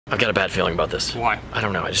I've got a bad feeling about this. Why? I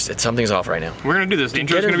don't know. Something's off right now. We're gonna do this. The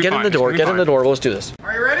intro's gonna be fine. Get in the door. Get in the door. Let's do this.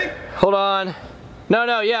 Are you ready? Hold on.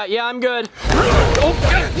 No, yeah, I'm good. Oh,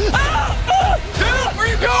 dude, where are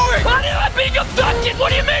you going? I'm being abducted. What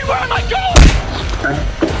do you mean? Where am I going?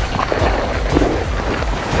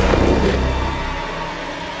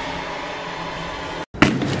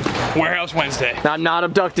 Warehouse Wednesday. I'm not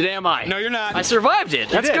abducted, am I? No, you're not. I survived it.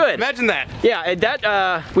 That's good. Imagine that.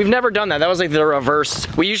 Yeah, we've never done that. That was like the reverse.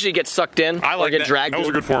 We usually get sucked in or get dragged. That was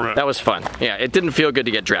a good format. That was fun. Yeah, it didn't feel good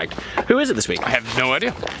to get dragged. Who is it this week? I have no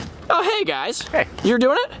idea. Oh, hey guys. Hey. You're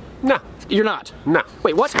doing it? No. You're not? No.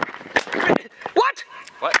 Wait, what? What?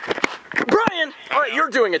 What? Brian! All right, you're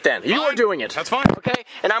doing it then. You are doing it. That's fine. Okay?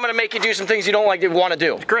 And I'm gonna make you do some things you don't want to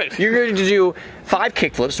do. Great. You're going to do 5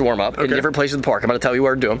 kickflips to warm up in different places of the park. I'm gonna tell you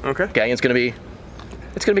where to do them. Okay. Okay, it's gonna be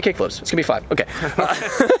kickflips. It's gonna be 5. Okay.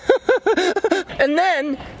 And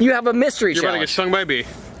then you have a mystery You're challenge. about to get stung by a bee.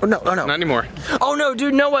 Oh, no. Not anymore. Oh no,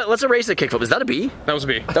 dude, know what? Let's erase the kickflip. Is that a bee? That was a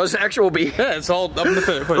bee. That was an actual bee. Yeah, it's all up in the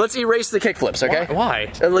foot. Let's erase the kickflips, okay?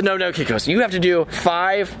 Why? No kickflips. You have to do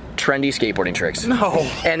 5 trendy skateboarding tricks. No.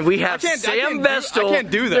 And we have Sam Vestal. I can't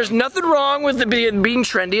do that. There's nothing wrong with being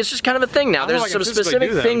trendy. It's just kind of a thing now. There's some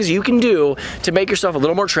specific things you can do to make yourself a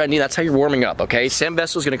little more trendy. That's how you're warming up, okay? Sam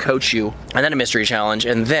Vestal's gonna coach you, and then a mystery challenge,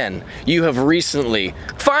 and then you have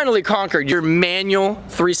finally conquered your manual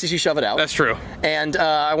 360 shove it out. That's true. And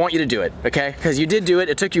I want you to do it, okay? Because you did do it.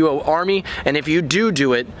 It took you an army, and if you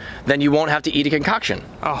do it, then you won't have to eat a concoction.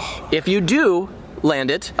 Oh. If you do land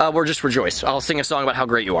it, we'll just rejoice. I'll sing a song about how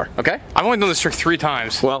great you are, okay? I've only done this trick 3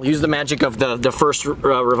 times. Well, use the magic of the first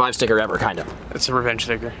revive sticker ever, kind of. It's a revenge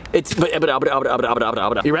sticker.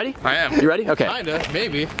 You ready? I am. You ready? Okay. Kinda,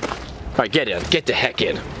 maybe. All right, get in. Get the heck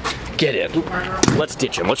in. Get in. Let's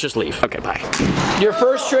ditch him. Let's just leave. Okay, bye. Your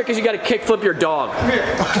first trick is you got to kickflip your dog.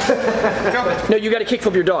 No, you got to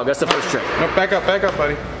kickflip your dog. That's the first trick. No, back up,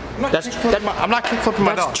 buddy. I'm not kickflipping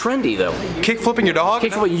my dog. That's trendy, though. Kickflipping your dog?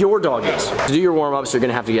 Kickflipping your dog is. To do your warm-ups, you're going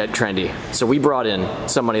to have to get trendy. So we brought in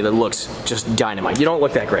somebody that looks just dynamite. You don't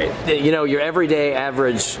look that great. You know, your everyday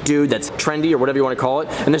average dude that's trendy or whatever you want to call it.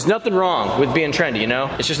 And there's nothing wrong with being trendy, you know?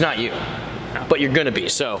 It's just not you. But you're gonna be,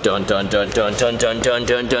 so dun dun dun dun dun dun dun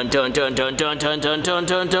dun dun dun dun dun dun dun dun dun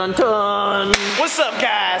dun dun dun. What's up,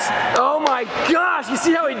 guys? Oh my gosh, you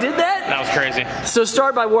see how he did that? That was crazy. So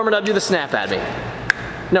start by warming up, do the snap at me.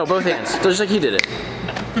 No, both hands, just like he did it.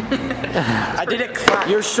 I did it clap.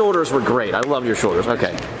 Your shoulders were great, I love your shoulders,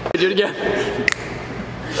 okay. Do it again.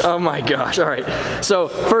 Oh my gosh, all right. So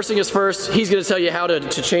first thing is first, he's gonna tell you how to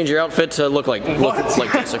change your outfit to look like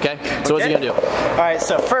this, okay? So what's he gonna do? All right,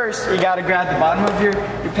 so first you gotta grab the bottom of your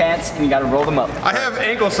pants and you gotta roll them up. I have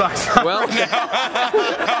ankle socks on Well,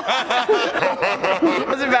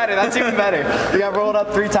 Doesn't matter, that's even better. You gotta roll it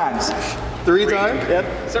up 3 times. 3 times? Yep.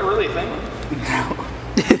 Is that really a thing? No.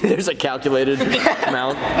 there's a calculated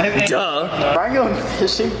amount. Duh. I'm going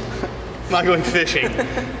fishing. I'm not going fishing.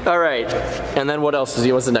 All right, and then what else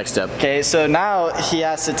what's the next step? Okay, so now he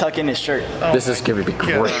has to tuck in his shirt. This is gonna be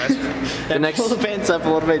great. And pull the pants up a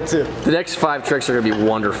little bit too. The next 5 tricks are gonna be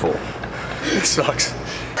wonderful. It sucks.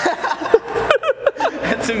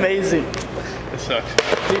 That's amazing. It sucks.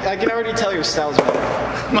 I can already tell your style's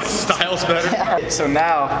better. My style's better. So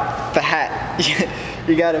now, the hat.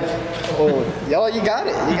 You gotta, oh, you got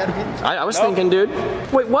it. You gotta be. I was thinking, dude.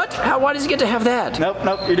 Wait, what? Why does he get to have that? Nope,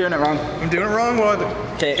 you're doing it wrong. I'm doing it wrong, what?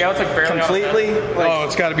 Okay, Yeah, it's like barely completely. Oh,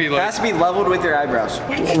 it's gotta be It like. has to be leveled with your eyebrows.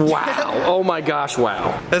 Wow. Oh my gosh,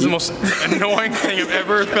 wow. That's the most annoying thing I've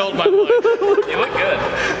ever felt in my life. You look good.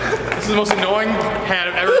 This is the most annoying hat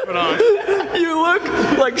I've ever put on. You look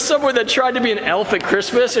like someone that tried to be an elf at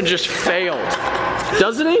Christmas and just failed.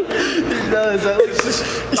 Doesn't he? He does.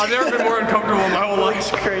 I've never been more uncomfortable in my whole life. It's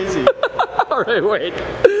crazy. All right, wait.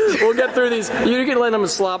 We'll get through these. You can let them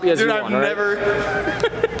as sloppy as Dude, you I've want, all right? never.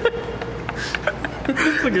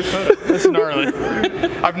 That's a good photo. That's gnarly.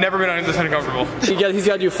 I've never been this uncomfortable. He's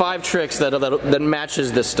got to do 5 tricks that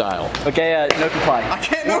matches this style. Okay, no comply. I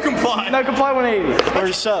can't no comply. No comply 180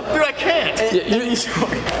 or sub. Dude, I can't.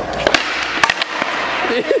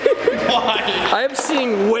 Why? I am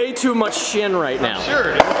seeing way too much shin right now.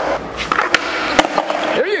 Sure.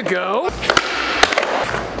 There you go.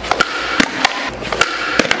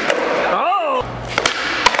 Oh!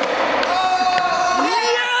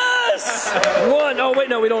 Yes! 1. Oh wait,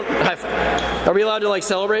 no, we don't. Are we allowed to like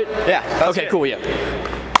celebrate? Yeah. Okay, cool. Yeah.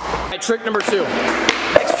 All right, trick number 2.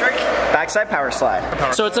 Next trick, backside power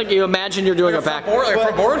slide. So it's like you imagine you're doing a back, Board, like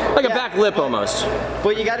front board? like a back lip almost.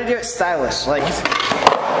 But you got to do it stylish, like.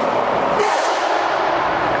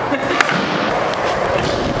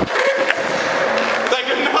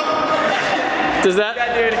 Does that? You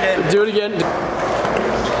gotta do it again. Do it again.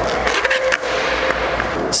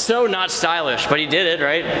 So not stylish, but he did it,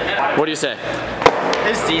 right? What do you say?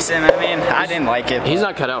 It's decent. I mean, I didn't like it. He's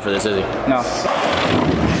not cut out for this, is he? No.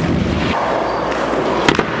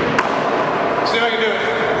 See if I can do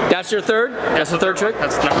it. That's your third? That's the third trick?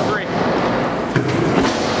 That's number 3.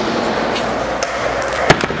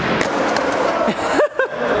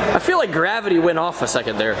 I feel like gravity went off a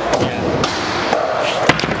second there.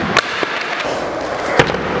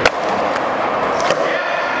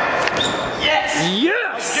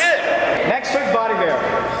 Yes! Next trick, body barrel.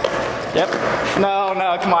 Yep.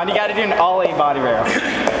 No, come on. You gotta do an ollie body barrel.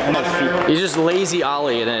 And those feet. You just lazy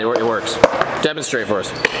ollie and then it works. Demonstrate for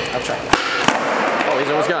us. I'll try. Oh, he's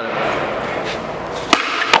almost got it.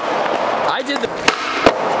 I did the...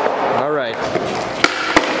 All right.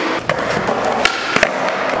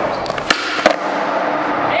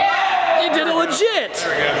 You did it legit! There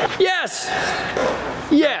we go. Yes!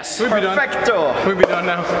 Yes! We'd be done. Perfecto. We'd be done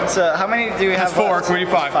now. So how many do we have? That's 4. left? Can we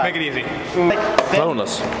do 5? Make it easy.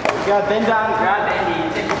 Boneless. You gotta bend down, grab the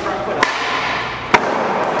end, take your front foot up.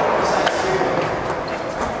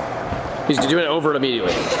 He's doing it over it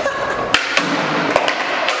immediately.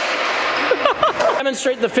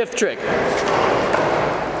 Demonstrate the 5th trick.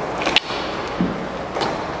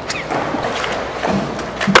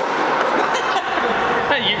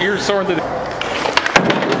 You're soaring through the...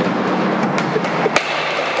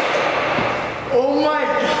 Oh my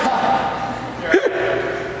god!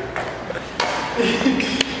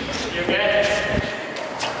 You okay?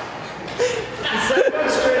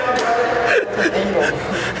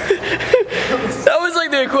 That was like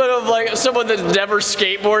the equivalent of like someone that's never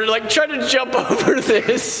skateboarded, like trying to jump over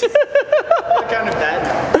this. Kind of bad.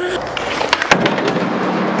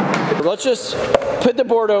 Let's just put the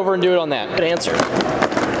board over and do it on that. Good answer.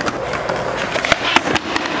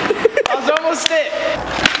 That was almost it.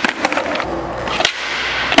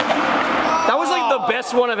 That was like the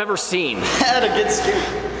best one I've ever seen. I had a good scoop.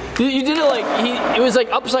 You did it like, it was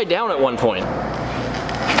like upside down at one point.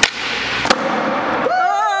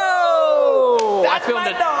 Oh! That's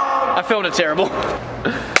my dog. I filmed it terrible.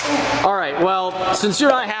 All right, well, since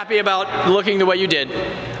you're not happy about looking the way you did,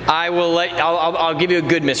 I'll give you a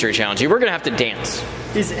good mystery challenge. You were gonna have to dance.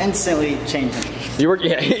 He's instantly changing. He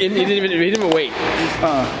didn't even wait.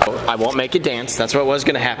 I won't make you dance. That's what was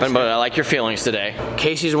gonna happen, but I like your feelings today.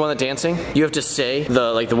 Casey's the one that's dancing. You have to say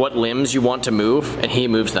what limbs you want to move, and he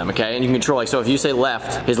moves them, okay? And you can control, like, so if you say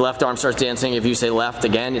left, his left arm starts dancing. If you say left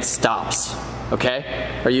again, it stops. Okay?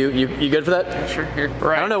 Are you good for that? Sure, here.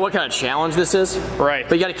 Right. I don't know what kind of challenge this is. Right.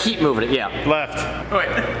 But you gotta keep moving it, yeah. Left. Wait.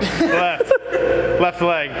 Left. Left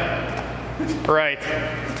leg. Right.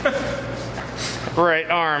 Right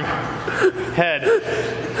arm. Head.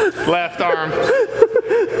 Left arm.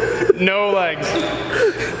 No legs.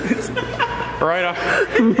 Right arm.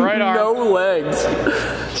 Right arm. No legs.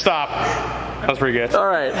 Stop. That was pretty good. All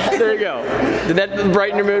right, there you go. Did that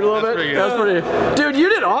brighten your mood a little bit? pretty good. That was pretty. Dude, you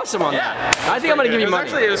did awesome on that. I think I'm gonna give you money.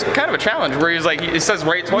 Actually, it was kind of a challenge where he was like, it says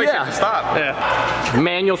right twice, you have to stop. Yeah.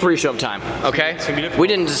 Manual 3 shove time. Okay. It's gonna be difficult. We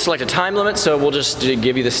didn't select a time limit, so we'll just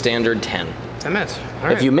give you the standard 10. 10 minutes. All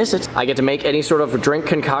right. If you miss it, I get to make any sort of drink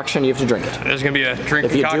concoction. You have to drink it. There's gonna be a drink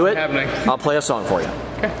If you do it, happening. I'll play a song for you.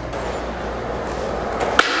 Okay.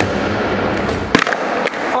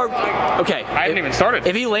 Okay. I haven't even started.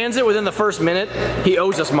 If he lands it within the first minute, he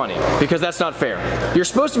owes us money because that's not fair. You're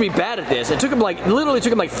supposed to be bad at this. It took him literally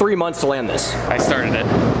took him like 3 months to land this. I started it.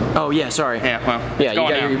 Oh yeah, sorry. Yeah, well, yeah,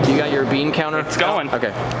 you got your bean counter. It's going.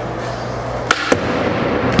 Okay.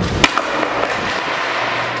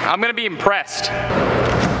 I'm gonna be impressed.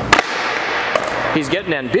 He's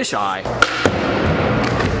getting ambitious.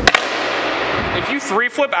 If you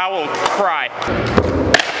 3-flip, I will cry.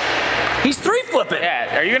 He's 3-flipping.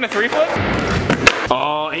 Yeah, are you gonna 3-flip?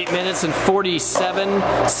 Oh, 8 minutes and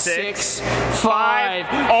 47, 6, 5,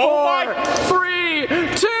 4, 3,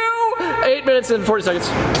 2, 8 minutes and 40 seconds.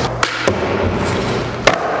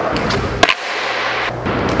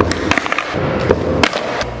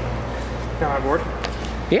 Got my board?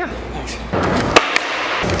 Yeah. Thanks.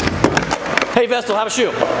 Hey, Vestal, have a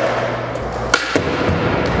shoe.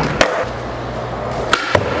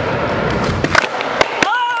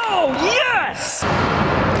 Oh, yes!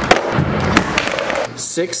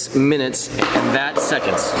 6 minutes and that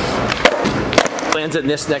seconds. Lands it in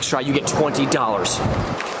this next try, you get $20.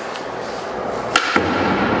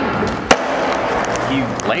 You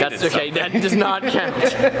landed. That's okay, that does not count.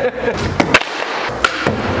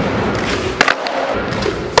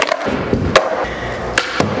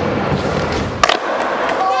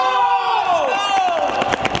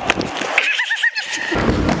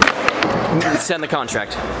 send the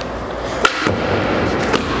contract.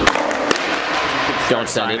 Don't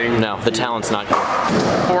send it. No, the talent's not here.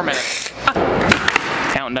 4 minutes.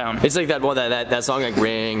 Counting down. It's like that one that song like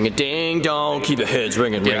ring a ding dong, keep the heads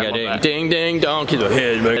ringing, ring a ding ding ding dong, keep the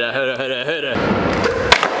heads ringing.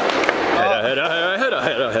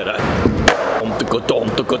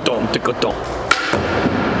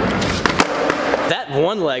 That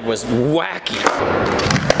one leg was wacky.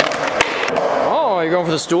 Oh, you're going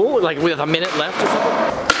for the stool? Like with a minute left or something?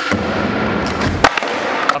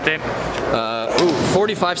 Update. Ooh,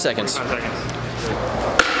 45 seconds. 5 seconds.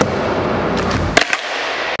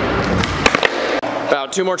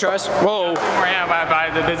 About 2 more tries. Whoa. Yeah, by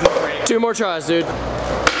the business rate. 2 more tries, dude.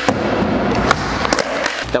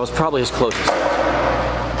 That was probably his closest.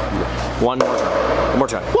 1 more try. 1 more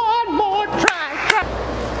try. 1 more try.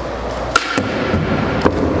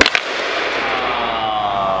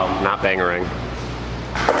 Not bangerang.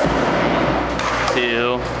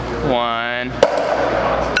 2, 1.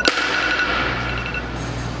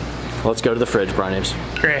 Let's go to the fridge, Brian Ames.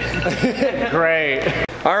 Great. Great.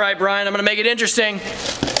 All right, Brian, I'm gonna make it interesting.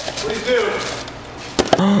 Please do.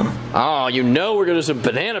 Oh, you know we're gonna do some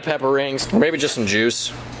banana pepper rings. Or maybe just some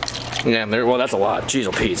juice. Yeah, well, that's a lot. Jeez,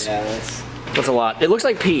 oh, Pete. Yeah, That's a lot. It looks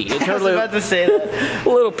like pee. It I was totally, about to say that. a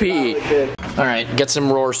little pee. Good. All right, get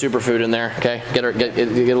some Roar superfood in there, okay? Get a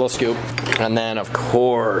little scoop. And then, of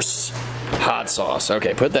course, hot sauce.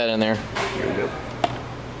 Okay, put that in there.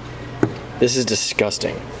 This is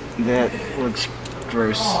disgusting. That looks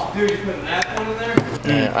gross. Dude, you put that one in there?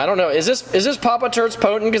 Yeah, I don't know. Is this Papa Turt's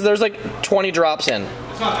potent? Because there's like 20 drops in.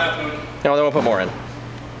 It's not that potent. No, then we'll put more in.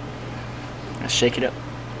 Shake it up.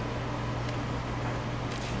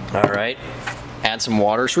 All right. Add some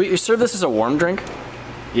water. Should we serve this as a warm drink?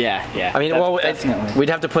 Yeah. I mean, well, definitely. we'd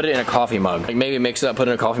have to put it in a coffee mug. Like maybe mix it up, put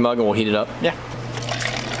it in a coffee mug, and we'll heat it up. Yeah.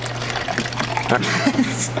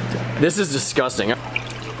 This is disgusting.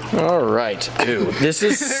 All right. Ew. This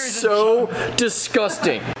is so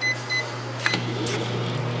disgusting.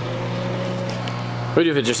 What would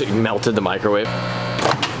you do if it just melted the microwave?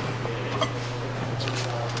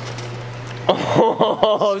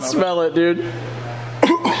 Oh, smell it, dude.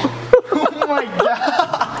 Oh my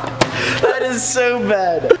god. That is so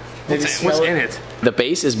bad. What's in it? The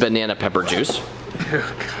base is banana pepper juice.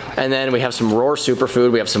 And then we have some Roar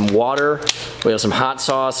superfood. We have some water. We have some hot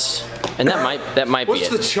sauce. And that might be What's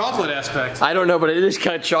it. the chocolate aspect? I don't know, but it is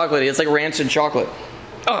kind of chocolatey. It's like rancid chocolate.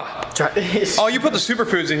 Oh, you put the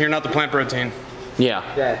superfoods in here, not the plant protein. Yeah.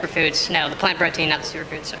 Superfoods. No, the plant protein, not the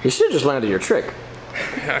superfoods. Sorry. You should have just landed your trick.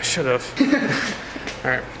 Yeah, I should have.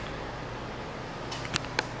 All right.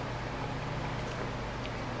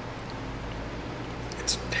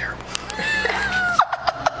 It's terrible.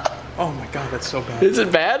 Oh my god, that's so bad. Is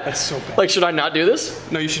it bad? That's so bad. Like, should I not do this?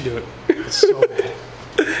 No, you should do it. It's so bad.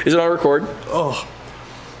 Is it on record? Oh.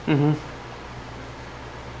 Mm-hmm.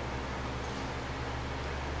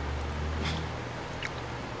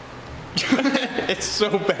 It's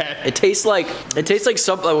so bad. It tastes like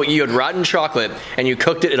something you had rotten chocolate and you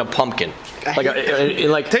cooked it in a pumpkin.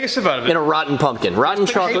 Like Take a sip out of it. in a rotten pumpkin. Rotten I hate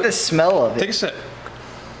the chocolate. smell of it. Take a sip.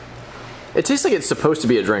 It tastes like it's supposed to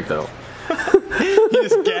be a drink though. He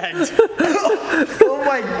just gagged. Oh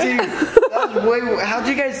my dude. That was way. How'd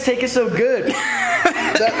you guys take it so good?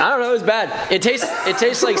 I don't know. It's bad. It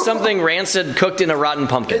tastes like something rancid cooked in a rotten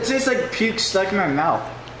pumpkin. It tastes like puke stuck in my mouth.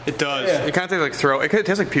 It does. Yeah. It kind of tastes like throw. It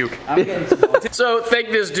tastes like puke. I'm getting some. So thank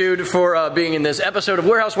this dude for being in this episode of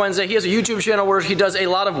Warehouse Wednesday. He has a YouTube channel where he does a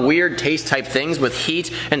lot of weird taste type things with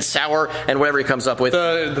heat and sour and whatever he comes up with.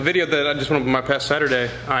 The video that I just went up my past Saturday,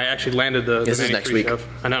 I actually landed the. This the is next Manny week. Free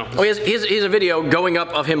shove. I know. Oh, he has a video going up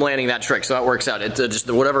of him landing that trick, so that works out. It's just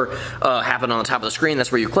whatever happened on the top of the screen,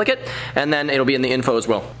 that's where you click it, and then it'll be in the info as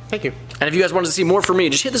well. Thank you. And if you guys wanted to see more from me,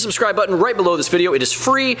 just hit the subscribe button right below this video. It is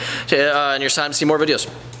free, and you're signed to see more videos.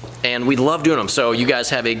 And we love doing them, so you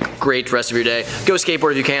guys have a great rest of your day. Go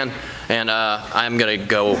skateboard if you can, and I'm gonna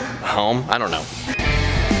go home. I don't know.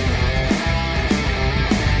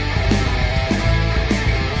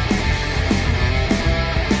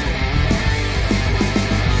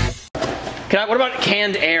 What about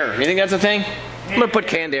canned air? You think that's a thing? I'm gonna put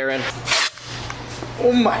canned air in.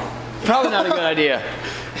 Oh my. Probably not a good idea.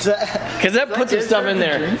 Because that puts some stuff in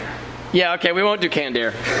there. Drink? Yeah, okay, we won't do canned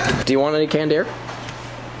air. Do you want any canned air?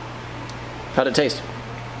 How'd it taste?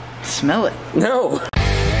 Smell it. No.